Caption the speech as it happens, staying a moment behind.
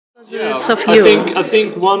Yeah, I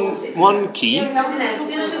think one key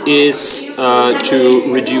is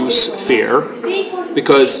to reduce fear,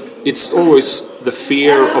 because it's always the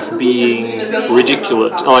fear of being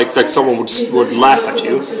ridiculed, like someone would laugh at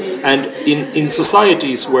you, and in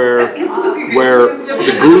societies where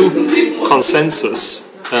the group consensus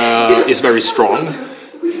is very strong.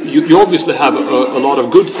 You obviously have a lot of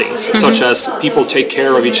good things, such as people take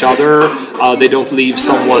care of each other, they don't leave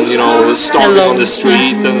someone, starving on the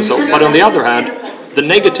street, and so. But on the other hand, the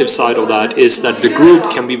negative side of that is that the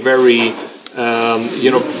group can be very,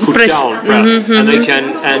 put down, and they can,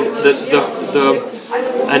 and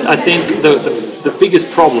I think the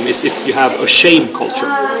biggest problem is if you have a shame culture,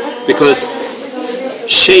 because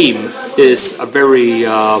shame is a very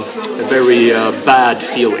bad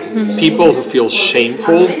feeling. People who feel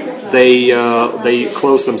shameful, they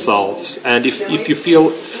close themselves, and if you feel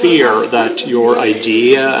fear that your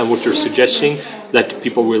idea and what you're suggesting, that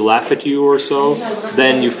people will laugh at you or so,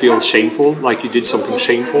 then you feel shameful, like you did something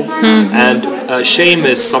shameful. And shame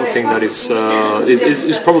is something that is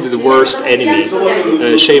probably the worst enemy,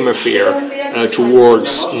 shame or fear,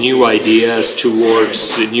 towards new ideas,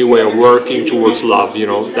 towards a new way of working, towards love.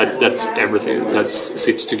 That's everything that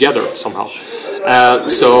sits together somehow.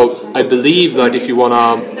 So I believe that if you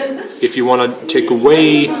wanna take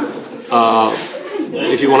away,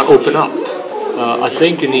 if you wanna open up, I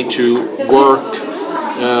think you need to work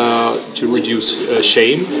to reduce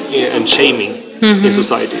shame and shaming in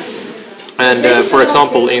society. And for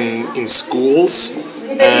example, in schools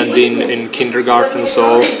and in kindergarten,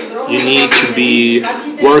 so you need to be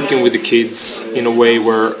working with the kids in a way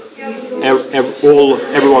where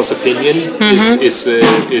everyone's opinion is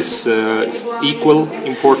equal,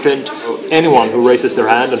 important. Anyone who raises their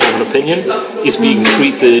hand and has an opinion is being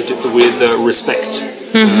treated with respect.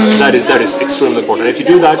 That is extremely important. If you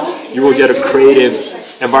do that, you will get a creative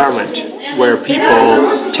environment where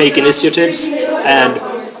people take initiatives and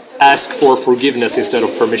ask for forgiveness instead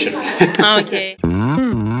of permission. Okay.